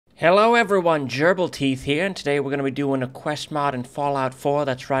Hello everyone, Gerbil Teeth here, and today we're going to be doing a quest mod in Fallout 4.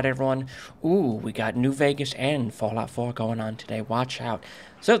 That's right everyone. Ooh, we got New Vegas and Fallout 4 going on today. Watch out.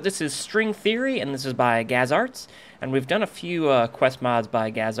 So this is String Theory, and this is by GAZArts. And we've done a few quest mods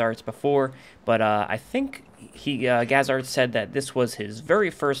by GAZArts before, but I think GAZArts said that this was his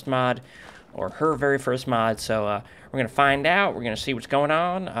very first mod, or her very first mod. So we're going to find out. We're going to see what's going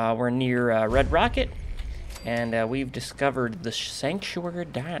on. We're near Red Rocket. And we've discovered the Sanctuary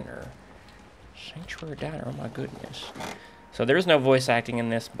Diner. Sanctuary Diner, oh my goodness. So there's no voice acting in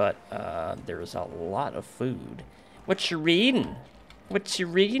this, but there's a lot of food. What you reading? What you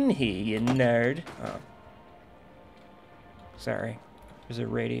reading here, you nerd? Oh. Sorry. There's a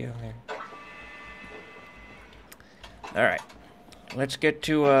radio there. Alright. Let's get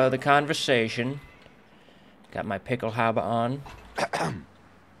to the conversation. Got my Pickelhaube on.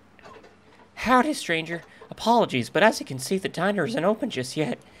 Howdy, stranger. Apologies, but as you can see, the diner isn't open just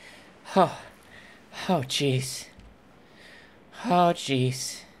yet. Oh, jeez. Oh,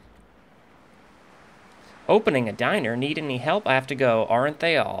 jeez. Opening a diner? Need any help? I have to go. Aren't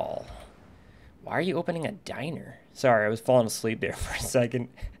they all? Why are you opening a diner? Sorry, I was falling asleep there for a second.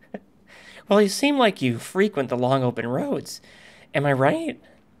 Well, you seem like you frequent the long open roads. Am I right?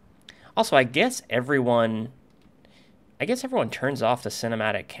 Also, I guess everyone turns off the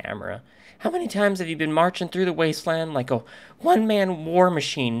cinematic camera. How many times have you been marching through the wasteland like a one-man war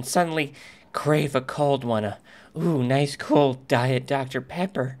machine and suddenly crave a cold one? Ooh, nice cold Diet Dr.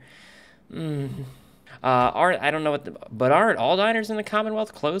 Pepper. I don't know but aren't all diners in the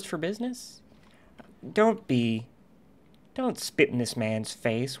Commonwealth closed for business? Don't spit in this man's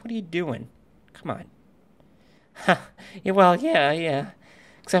face. What are you doing? Come on. Yeah, well, yeah.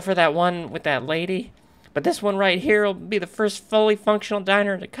 Except for that one with that lady. But this one right here will be the first fully functional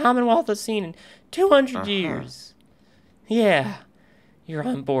diner the Commonwealth has seen in 200 years. Yeah, you're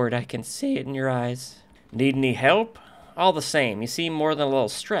on board. I can see it in your eyes. Need any help? All the same, you seem more than a little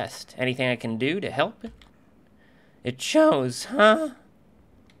stressed. Anything I can do to help it? It shows, huh?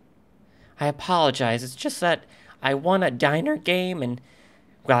 I apologize. It's just that I won a diner game and,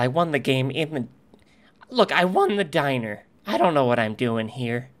 well, I won the game in the... Look, I won the diner. I don't know what I'm doing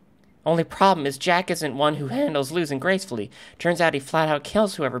here. Only problem is Jack isn't one who handles losing gracefully. Turns out he flat out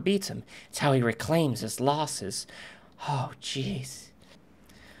kills whoever beats him. It's how he reclaims his losses. Oh, jeez.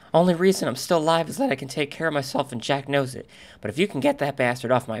 Only reason I'm still alive is that I can take care of myself and Jack knows it. But if you can get that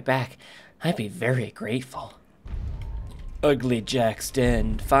bastard off my back, I'd be very grateful. Ugly Jack's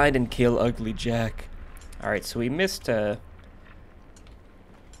den. Find and kill Ugly Jack. Alright, so we missed I'm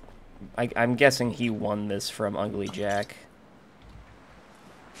guessing he won this from Ugly Jack.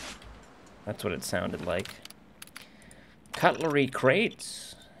 That's what it sounded like. Cutlery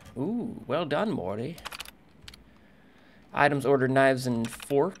crates. Ooh, well done, Morty. Items ordered: knives and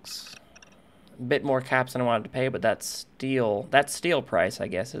forks. A bit more caps than I wanted to pay, but that's steel price, I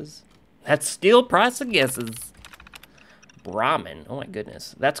guesses. That's steel price, I guesses. Brahmin. Oh my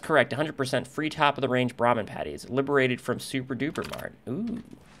goodness. That's correct. 100% free top-of-the-range Brahmin patties. Liberated from Super Duper Mart. Ooh.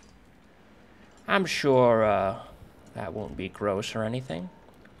 I'm sure that won't be gross or anything.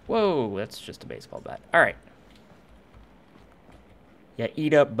 Whoa, that's just a baseball bat. All right. Yeah,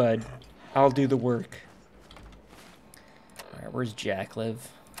 eat up, bud. I'll do the work. All right, where's Jack live?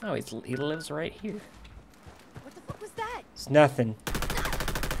 Oh, he lives right here. What the fuck was that? It's nothing.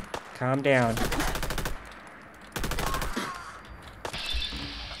 Calm down.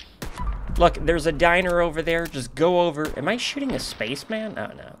 Look, there's a diner over there. Just go over. Am I shooting a spaceman?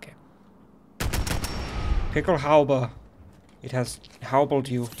 Oh, no, okay. Pickelhaube. It has hobbled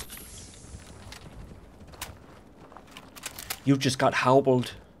you. You just got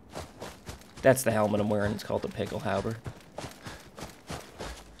hobbled. That's the helmet I'm wearing. It's called the Pickelhaube.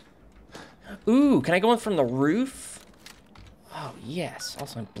 Ooh, can I go in from the roof? Oh, yes.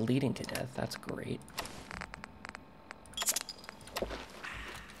 Also, I'm bleeding to death. That's great.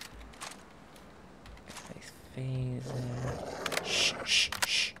 Phaser. Shh, shh,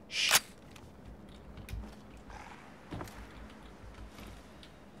 shh, shh.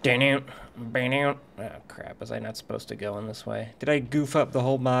 Oh crap, was I not supposed to go in this way? Did I goof up the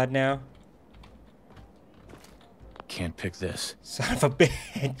whole mod now? Can't pick this. Son of a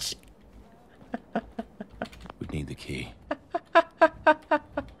bitch. We need the key.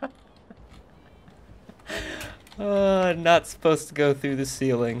 Not supposed to go through the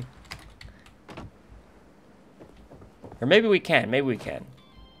ceiling. Or maybe we can,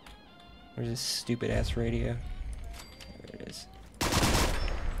 Where's this stupid ass radio? There it is.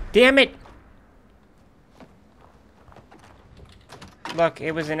 Damn it! Look,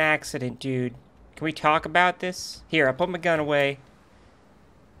 it was an accident, dude. Can we talk about this? Here, I'll put my gun away.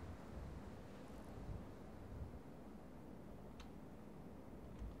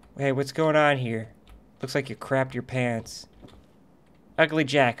 Hey, what's going on here? Looks like you crapped your pants. Ugly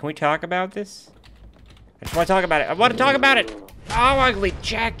Jack, can we talk about this? I just want to talk about it. I want to talk about it! Oh, Ugly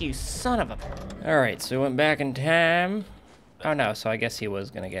Jack, you son of a... Alright, so we went back in time. Oh no, so I guess he was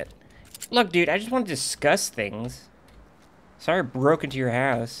gonna get... Look, dude, I just want to discuss things. Sorry I broke into your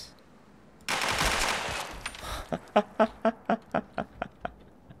house.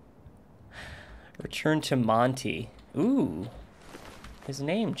 Return to Monty. Ooh. His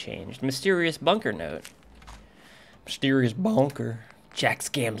name changed. Mysterious bunker note. Mysterious bunker. Jack's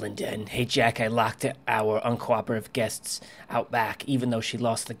gambling den. Hey, Jack, I locked our uncooperative guests out back. Even though she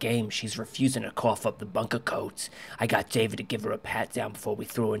lost the game, she's refusing to cough up the bunker codes. I got David to give her a pat down before we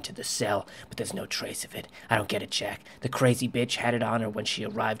threw her into the cell, but there's no trace of it. I don't get it, Jack. The crazy bitch had it on her when she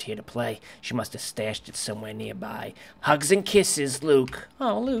arrived here to play. She must have stashed it somewhere nearby. Hugs and kisses, Luke.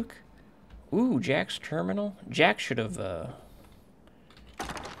 Oh, Luke. Ooh, Jack's terminal. Jack should have,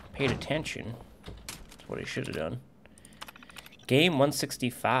 paid attention. That's what he should have done. Game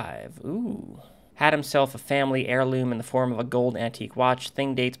 165. Ooh. Had himself a family heirloom in the form of a gold antique watch.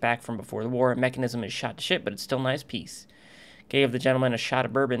 Thing dates back from before the war. Mechanism is shot to shit, but it's still a nice piece. Gave the gentleman a shot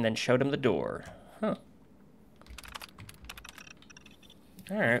of bourbon, then showed him the door. Huh.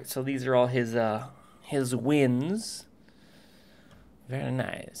 Alright, so these are all his wins. Very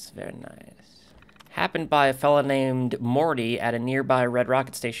nice, very nice. Happened by a fella named Morty at a nearby Red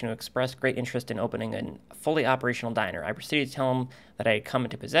Rocket station who expressed great interest in opening a fully operational diner. I proceeded to tell him that I had come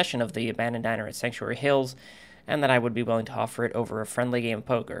into possession of the abandoned diner at Sanctuary Hills and that I would be willing to offer it over a friendly game of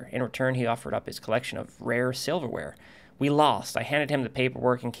poker. In return, he offered up his collection of rare silverware. We lost. I handed him the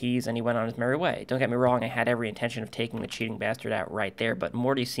paperwork and keys, and he went on his merry way. Don't get me wrong, I had every intention of taking the cheating bastard out right there, but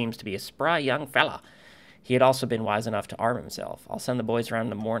Morty seems to be a spry young fella. He had also been wise enough to arm himself. I'll send the boys around in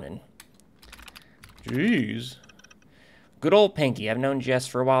the morning. Jeez. Good old Pinky. I've known Jess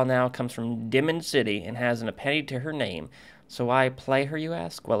for a while now, comes from Dimon City, and hasn't a penny to her name. So why play her, you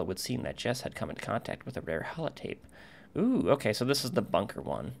ask? Well, it would seem that Jess had come into contact with a rare holotape. Ooh, okay, so this is the bunker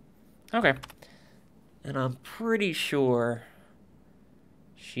one. Okay. And I'm pretty sure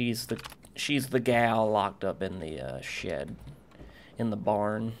she's the gal locked up in the shed. In the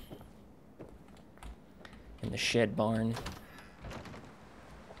barn. In the shed barn.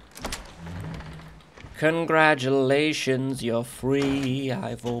 Congratulations, you're free.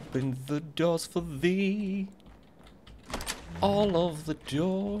 I've opened the doors for thee. All of the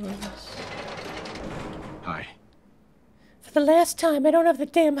doors. Hi. For the last time, I don't have the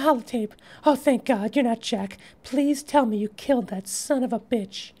damn holotape. Oh, thank God, you're not Jack. Please tell me you killed that son of a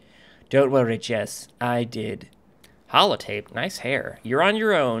bitch. Don't worry, Jess. I did. Holotape? Nice hair. You're on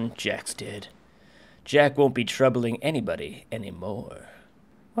your own. Jack's dead. Jack won't be troubling anybody anymore.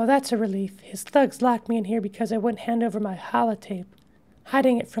 Well, that's a relief. His thugs locked me in here because I wouldn't hand over my holotape.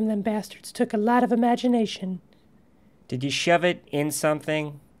 Hiding it from them bastards took a lot of imagination. Did you shove it in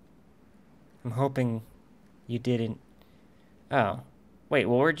something? I'm hoping you didn't. Oh. Wait,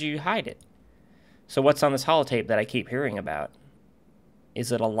 well, where'd you hide it? So what's on this holotape that I keep hearing about?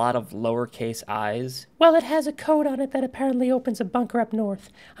 Is it a lot of lowercase i's? Well, it has a code on it that apparently opens a bunker up north.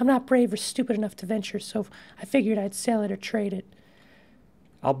 I'm not brave or stupid enough to venture, so I figured I'd sell it or trade it.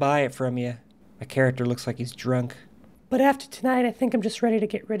 I'll buy it from you. My character looks like he's drunk. But after tonight, I think I'm just ready to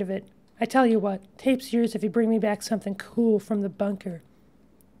get rid of it. I tell you what, tape's yours if you bring me back something cool from the bunker.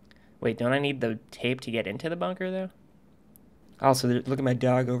 Wait, don't I need the tape to get into the bunker, though? Also, look at my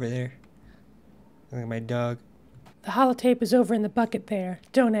dog over there. Look at my dog. The holotape is over in the bucket there.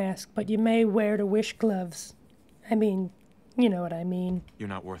 Don't ask, but you may wear to wish gloves. I mean, you know what I mean. You're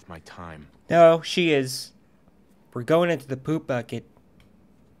not worth my time. No, she is. We're going into the poop bucket.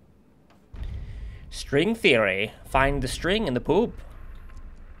 String theory. Find the string in the poop.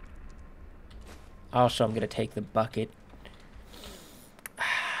 Also, I'm going to take the bucket.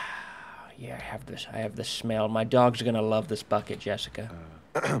 Yeah, I have the smell. My dogs are going to love this bucket, Jessica.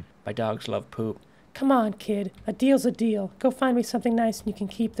 My dogs love poop. Come on, kid. A deal's a deal. Go find me something nice and you can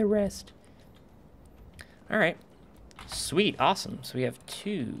keep the rest. All right. Sweet. Awesome. So we have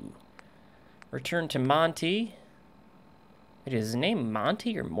 2. Return to Monty. Wait, is his name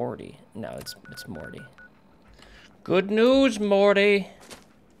Monty or Morty? No, it's Morty. Good news, Morty.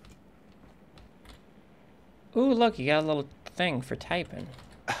 Ooh, look, you got a little thing for typing.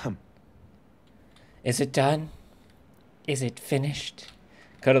 Is it done? Is it finished?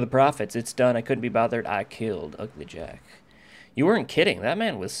 Cut of the Prophets. It's done. I couldn't be bothered. I killed Ugly Jack. You weren't kidding. That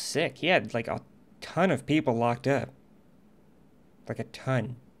man was sick. He had like a ton of people locked up. Like a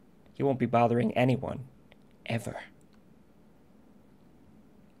ton. He won't be bothering anyone. Ever.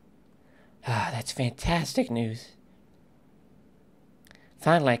 Ah, that's fantastic news.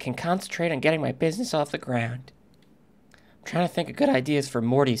 Finally, I can concentrate on getting my business off the ground. I'm trying to think of good ideas for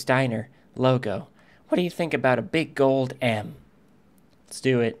Morty's Diner logo. What do you think about a big gold M? Let's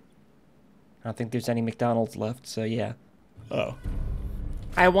do it. I don't think there's any McDonald's left, so yeah. Oh.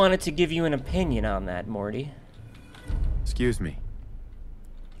 I wanted to give you an opinion on that, Morty. Excuse me.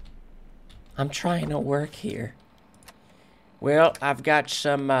 I'm trying to work here. Well, I've got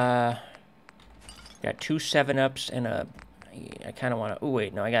some, got 2 7-Ups and a... I kind of want to... Oh,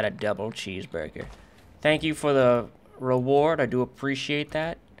 wait, no, I got a double cheeseburger. Thank you for the reward. I do appreciate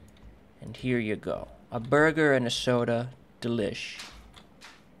that. And here you go. A burger and a soda. Delish.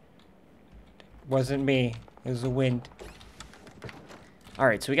 Wasn't me. It was the wind.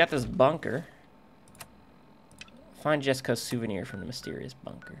 Alright, so we got this bunker. Find Jessica's souvenir from the mysterious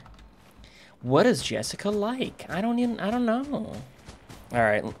bunker. What is Jessica like? I don't know.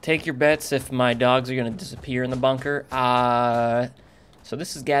 Alright, take your bets if my dogs are going to disappear in the bunker. So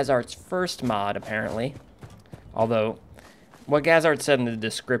this is GAZArts' first mod, apparently. Although, what GAZArts said in the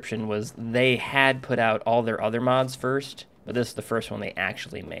description was they had put out all their other mods first, but this is the first one they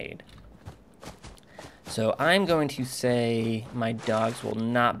actually made. So I'm going to say my dogs will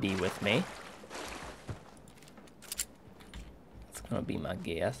not be with me. It's going to be my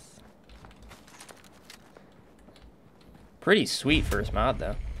guess. Pretty sweet first mod,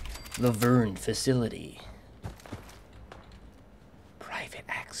 though. The Vern Facility. Private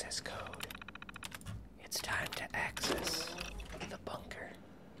access code. It's time to access the bunker.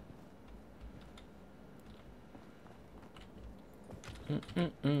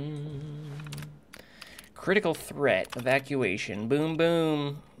 Critical threat. Evacuation. Boom,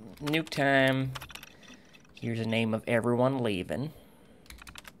 boom. Nuke time. Here's the name of everyone leaving.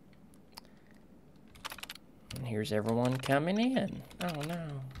 And here's everyone coming in. Oh,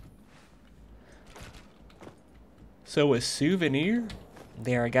 no. So a souvenir?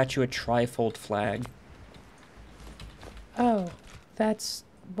 There, I got you a trifold flag. Oh, that's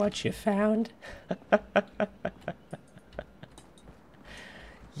what you found?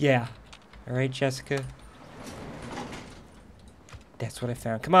 Yeah. All right, Jessica. That's what I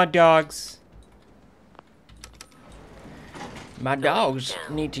found. Come on, dogs. My dogs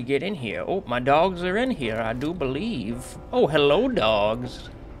need to get in here. Oh, my dogs are in here, I do believe. Oh, hello, dogs.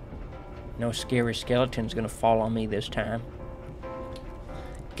 No scary skeleton's gonna fall on me this time.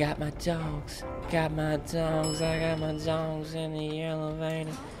 Got my dogs. Got my dogs. I got my dogs in the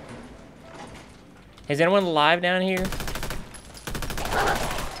elevator. Is anyone alive down here?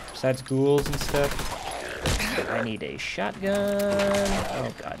 Besides ghouls and stuff. I need a shotgun.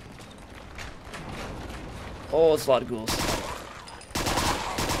 Oh, God. Oh, it's a lot of ghouls.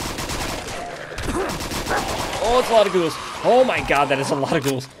 Oh, it's a lot of ghouls. Oh my god, that is a lot of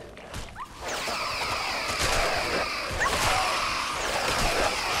ghouls.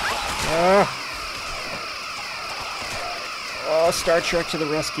 Oh, Star Trek to the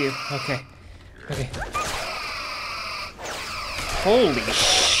rescue. Okay. Okay. Holy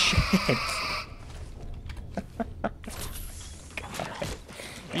shit.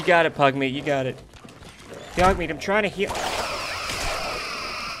 You got it, Pugmeat. You got it. Dogmeat, I'm trying to heal.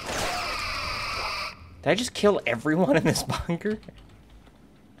 Did I just kill everyone in this bunker?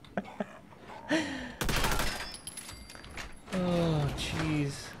 Oh,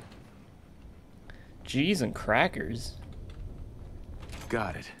 jeez. Jeez and crackers.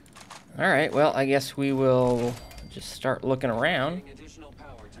 Got it. Alright, well, I guess we will just start looking around.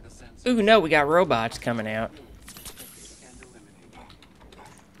 Ooh, no, we got robots coming out.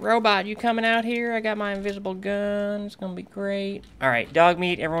 Robot, you coming out here? I got my invisible gun. It's gonna be great. Alright,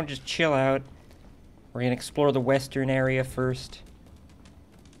 Dogmeat, everyone just chill out. We're gonna explore the western area first.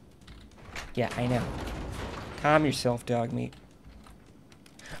 Yeah, I know. Calm yourself, Dogmeat.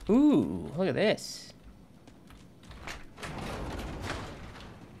 Ooh, look at this.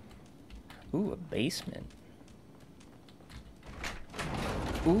 Ooh, a basement.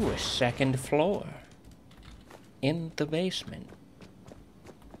 Ooh, a second floor. In the basement.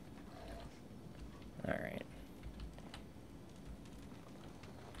 Alright.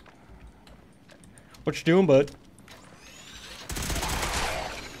 What you doing, bud?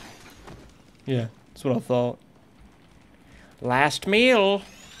 Yeah, that's what I thought. Last meal.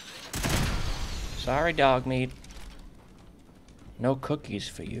 Sorry, Dogmeat. No cookies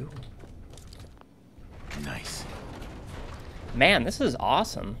for you. Nice. Man, this is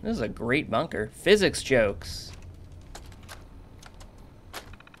awesome. This is a great bunker. Physics jokes.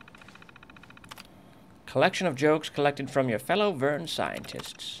 Collection of jokes collected from your fellow Vern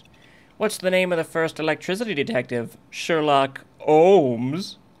scientists. What's the name of the first electricity detective? Sherlock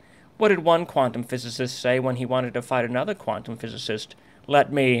Holmes. What did one quantum physicist say when he wanted to fight another quantum physicist?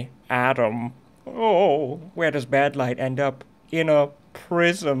 Let me at 'em. Oh, where does bad light end up? In a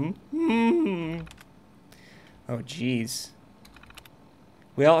prism. Oh, jeez.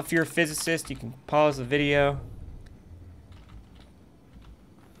 Well, if you're a physicist, you can pause the video.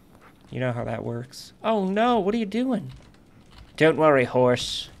 You know how that works. Oh no, what are you doing? Don't worry,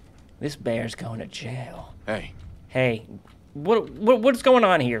 horse. This bear's going to jail. Hey. Hey, what's going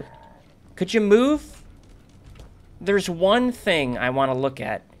on here? Could you move? There's one thing I want to look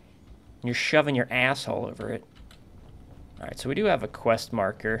at. You're shoving your asshole over it. Alright, so we do have a quest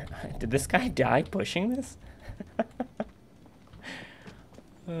marker. Did this guy die pushing this?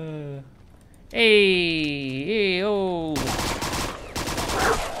 Hey, oh.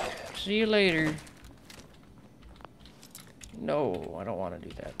 See you later. No, I don't want to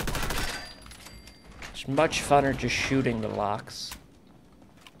do that. It's much funner just shooting the locks.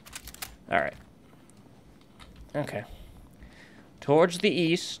 Alright. Okay. Towards the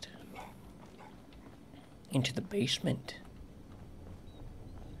east. Into the basement.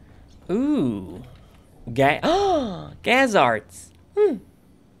 Ooh. GAZArts. Oh,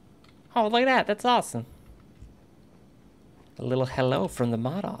 look at that. That's awesome. A little hello from the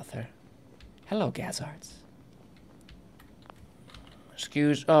mod author. Hello, GAZArts.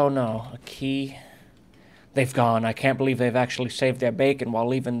 Excuse... Oh, no. A key. They've gone. I can't believe they've actually saved their bacon while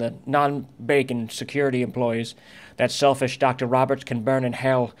leaving the non-bacon security employees. That selfish Dr. Roberts can burn in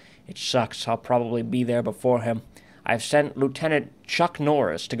hell. It sucks. I'll probably be there before him. I've sent Lieutenant Chuck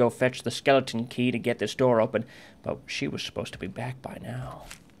Norris to go fetch the skeleton key to get this door open, but she was supposed to be back by now.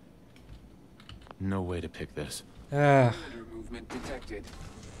 No way to pick this. Movement detected.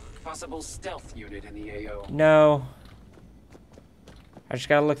 Possible stealth unit in the AO. No. I just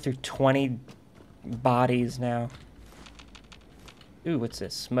gotta look through 20 bodies now. Ooh, what's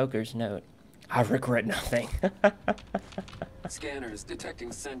this? Smoker's note. I regret nothing. Scanners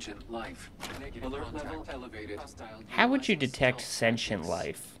detecting sentient life. Alert level elevated. How would you detect sentient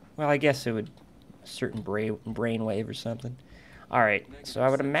life? Well, I guess it would... a certain brainwave or something. Alright, so I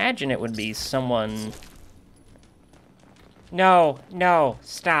would imagine it would be someone... No, no,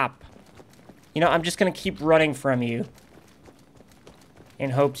 stop. You know, I'm just gonna keep running from you.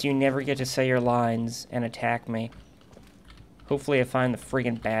 In hopes you never get to say your lines and attack me. Hopefully I find the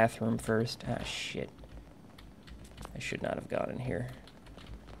friggin' bathroom first. Ah, shit. I should not have gone in here.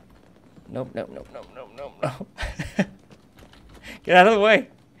 Nope, nope, nope, nope, nope, nope, nope. Get out of the way!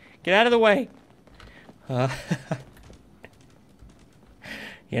 Get out of the way!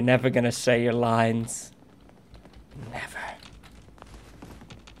 You're never gonna say your lines. Never.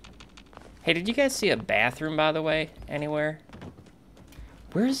 Hey, did you guys see a bathroom, by the way, anywhere?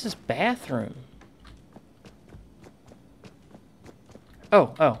 Where is this bathroom?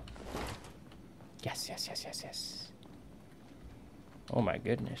 Oh, oh. Yes, yes, yes, yes, yes. Oh my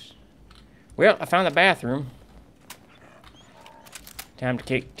goodness. Well, I found the bathroom. Time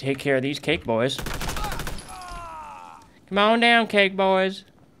to take care of these cake boys. Come on down, cake boys.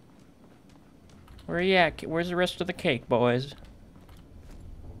 Where are you at? Where's the rest of the cake boys?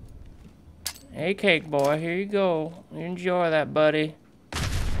 Hey, cake boy, here you go. Enjoy that, buddy.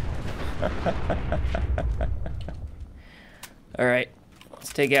 Alright,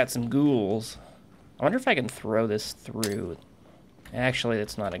 let's take out some ghouls. I wonder if I can throw this through. Actually,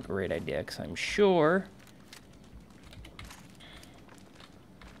 that's not a great idea, because I'm sure...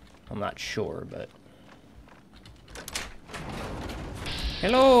 I'm not sure, but...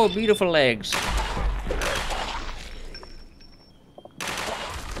 Hello, beautiful legs.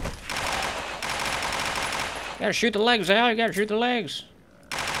 Gotta shoot the legs, Al. You gotta shoot the legs.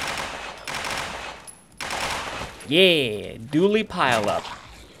 Yeah, dually pile up.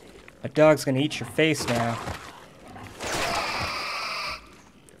 That dog's gonna eat your face now.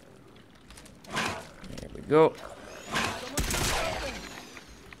 There we go.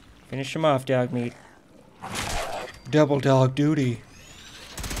 Finish him off, dog meat. Double dog duty.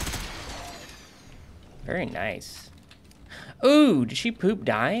 Very nice. Ooh, did she poop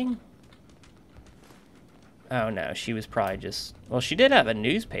dying? Oh no, she was probably just... Well, she did have a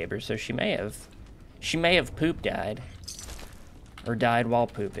newspaper, so she may have poop died. Or died while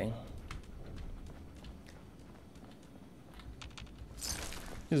pooping.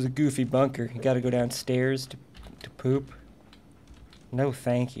 This is a goofy bunker. You gotta go downstairs to poop. No,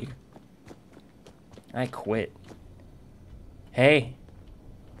 thank you. I quit. Hey.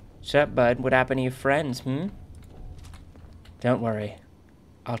 What's up, bud? What happened to your friends, hmm? Don't worry.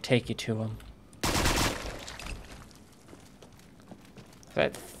 I'll take you to them. Is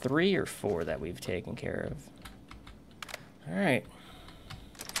that 3 or 4 that we've taken care of? Alright.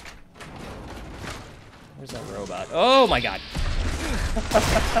 Where's that robot? Oh my god!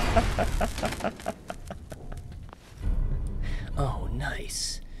 Oh,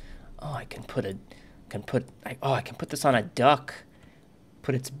 nice. Oh, I can put this on a duck.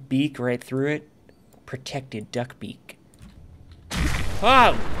 Put its beak right through it. Protected duck beak.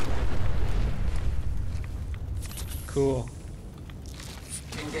 Oh! Cool.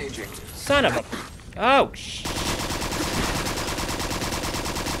 Engaging. Son of a... Oh,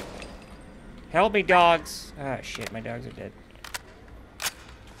 Help me, dogs. Ah, shit, my dogs are dead.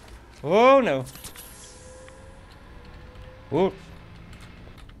 Oh, no. Whoa.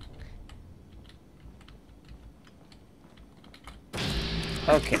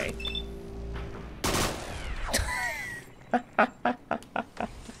 Okay.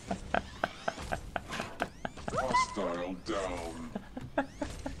 Hostile down.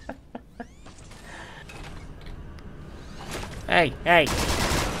 Hey, hey.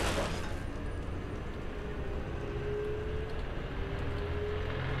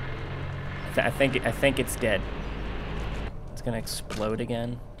 I think it's dead. It's gonna explode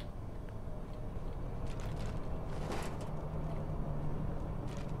again.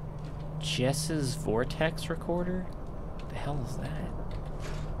 Jess's vortex recorder? What the hell is that?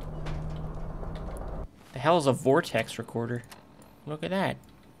 The hell is a vortex recorder? Look at that.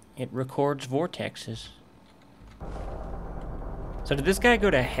 It records vortexes. So did this guy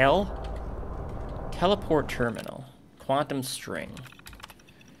go to hell? Teleport terminal. Quantum string.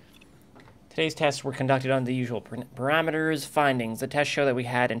 Today's tests were conducted under the usual parameters. Findings. The tests show that we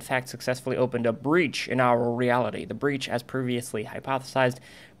had, in fact, successfully opened a breach in our reality. The breach, as previously hypothesized,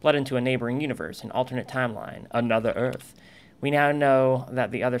 bled into a neighboring universe, an alternate timeline, another Earth. We now know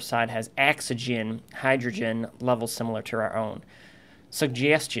that the other side has oxygen, hydrogen, levels similar to our own.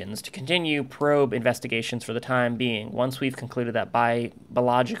 Suggestions. To continue probe investigations for the time being. Once we've concluded that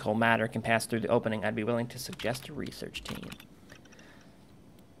biological matter can pass through the opening, I'd be willing to suggest a research team.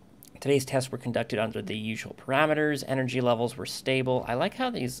 Today's tests were conducted under the usual parameters. Energy levels were stable. I like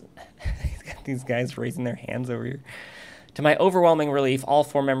how these guys raising their hands over here. To my overwhelming relief, all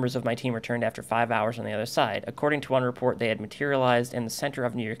 4 members of my team returned after 5 hours on the other side. According to one report, they had materialized in the center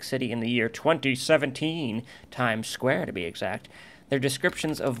of New York City in the year 2017, Times Square to be exact. Their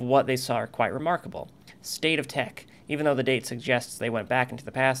descriptions of what they saw are quite remarkable. State of tech. Even though the date suggests they went back into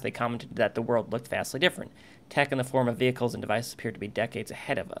the past, they commented that the world looked vastly different. Tech in the form of vehicles and devices appeared to be decades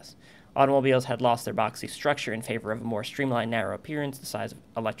ahead of us. Automobiles had lost their boxy structure in favor of a more streamlined, narrow appearance. The size of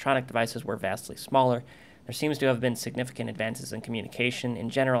electronic devices were vastly smaller. There seems to have been significant advances in communication in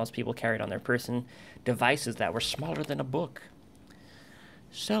general as people carried on their person devices that were smaller than a book.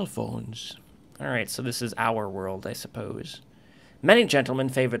 Cell phones. Alright, so this is our world, I suppose. Many gentlemen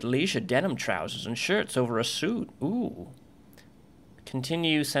favored leisure denim trousers and shirts over a suit. Ooh.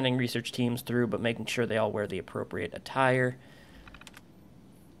 Continue sending research teams through, but making sure they all wear the appropriate attire.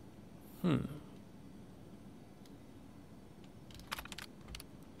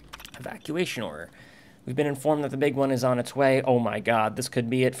 Evacuation order. We've been informed that the big one is on its way. Oh my god, this could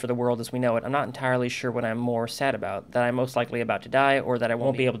be it for the world as we know it. I'm not entirely sure what I'm more sad about. That I'm most likely about to die, or that I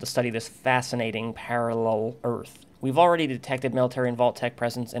won't be able to study this fascinating parallel Earth. We've already detected military and vault tech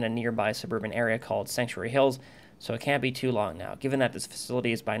presence in a nearby suburban area called Sanctuary Hills, so it can't be too long now. Given that this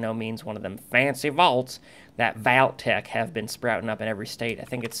facility is by no means one of them fancy vaults that vault tech have been sprouting up in every state, I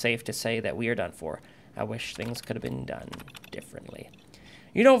think it's safe to say that we are done for. I wish things could have been done differently.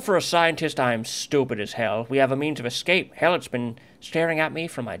 You know, for a scientist, I am stupid as hell. We have a means of escape. Hell, it's been staring at me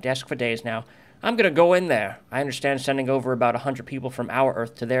from my desk for days now. I'm gonna go in there. I understand sending over about 100 people from our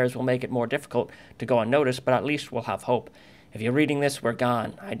Earth to theirs will make it more difficult to go unnoticed, but at least we'll have hope. If you're reading this, we're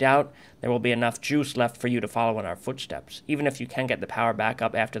gone. I doubt there will be enough juice left for you to follow in our footsteps. Even if you can get the power back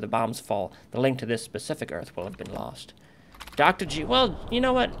up after the bombs fall, the link to this specific Earth will have been lost. Dr. G, well, you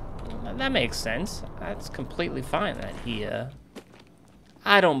know what? That makes sense. That's completely fine that he,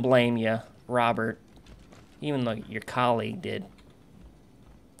 I don't blame you, Robert. Even though your colleague did.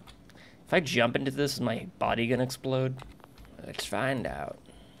 If I jump into this, is my body gonna explode? Let's find out.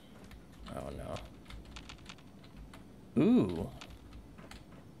 Oh no. Ooh.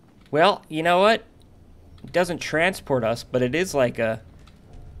 Well, you know what? It doesn't transport us, but it is like a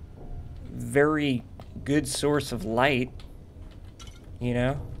very good source of light. You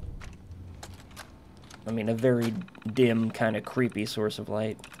know? I mean, a very dim, kind of creepy source of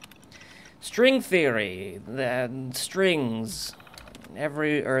light. String theory. The strings.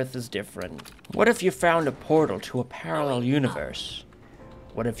 Every Earth is different. What if you found a portal to a parallel universe?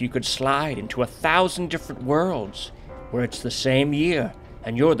 What if you could slide into 1,000 different worlds where it's the same year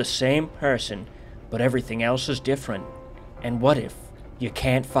and you're the same person, but everything else is different? And what if you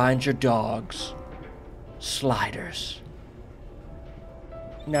can't find your dogs? Sliders.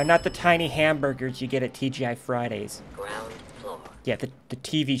 No, not the tiny hamburgers you get at TGI Fridays. Ground floor. Yeah, the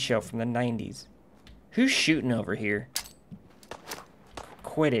TV show from the 90s. Who's shooting over here?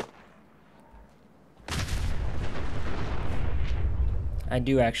 Quit it. I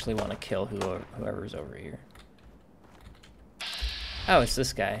do actually want to kill whoever's over here. Oh, it's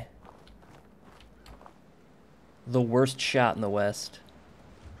this guy. The worst shot in the West.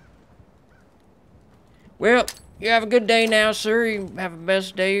 Well, you have a good day now, sir. You have the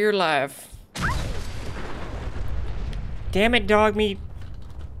best day of your life. Damn it, dog meat.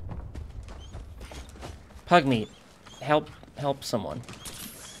 Pug meat. Help someone.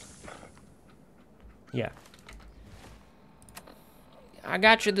 Yeah. I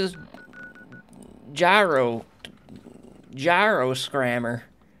got you this gyro scrammer.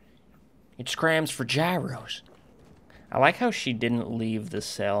 It scrams for gyros. I like how she didn't leave the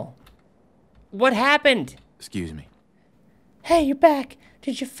cell. What happened? Excuse me. Hey, you're back.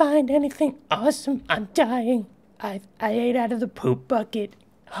 Did you find anything awesome? I'm dying. I ate out of the poop bucket.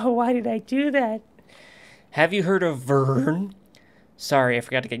 Oh, why did I do that? Have you heard of Vern? Sorry, I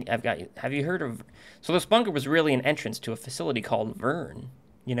forgot to get... I've got you. Have you heard of... So this bunker was really an entrance to a facility called Vern.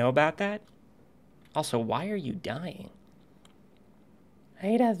 You know about that? Also, why are you dying? I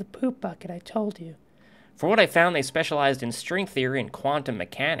ate out of the poop bucket, I told you. For what I found, they specialized in string theory and quantum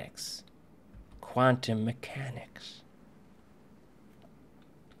mechanics. Quantum mechanics.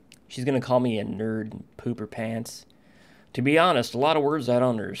 She's gonna call me a nerd and pooper pants. To be honest, a lot of words I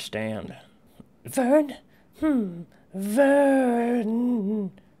don't understand. Vern?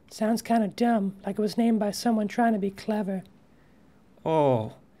 Vern. Sounds kind of dumb, like it was named by someone trying to be clever.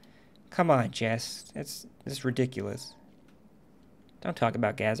 Oh, come on, Jess. It's ridiculous. Don't talk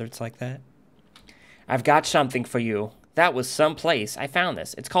about GAZArts like that. I've got something for you. That was someplace. I found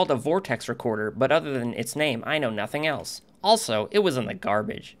this. It's called a vortex recorder, but other than its name, I know nothing else. Also, it was in the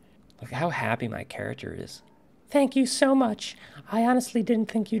garbage. Look how happy my character is. Thank you so much. I honestly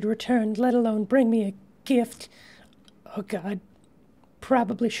didn't think you'd return, let alone bring me a gift. Oh, God.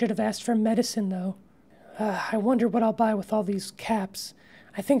 Probably should have asked for medicine, though. I wonder what I'll buy with all these caps.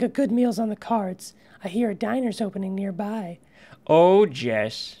 I think a good meal's on the cards. I hear a diner's opening nearby. Oh,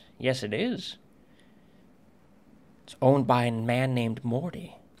 Jess. Yes, it is. It's owned by a man named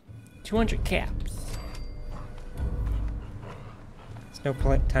Morty. 200 caps. It's no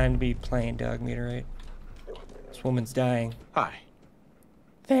time to be playing dog meter, right? This woman's dying. Hi.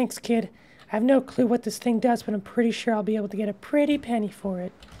 Thanks, kid. I have no clue what this thing does, but I'm pretty sure I'll be able to get a pretty penny for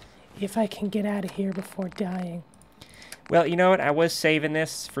it. If I can get out of here before dying. Well, you know what? I was saving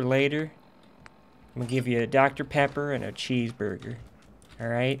this for later. I'm gonna give you a Dr. Pepper and a cheeseburger.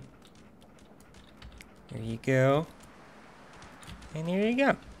 Alright? There you go. And here you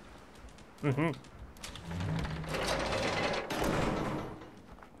go.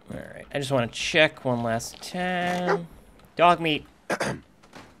 Alright, I just want to check one last time. Dog meat.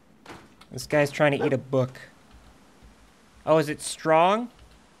 This guy's trying to eat a book. Oh, is it strong?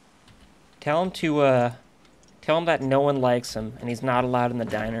 Tell him that no one likes him and he's not allowed in the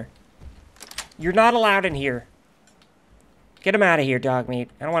diner. You're not allowed in here. Get him out of here, dog meat.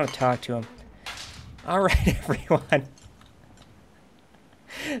 I don't want to talk to him. Alright, everyone.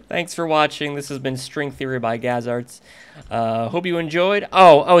 Thanks for watching. This has been String Theory by GAZArts. Hope you enjoyed.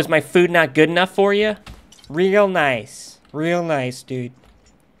 Oh, is my food not good enough for you? Real nice. Real nice, dude.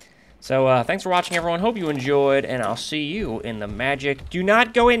 So, thanks for watching, everyone. Hope you enjoyed, and I'll see you in the magic. Do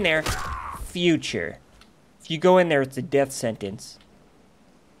not go in there. Future. If you go in there, it's a death sentence.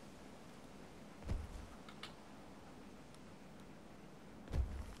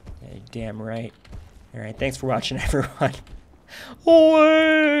 Yeah, you're damn right. Alright, thanks for watching, everyone. Away!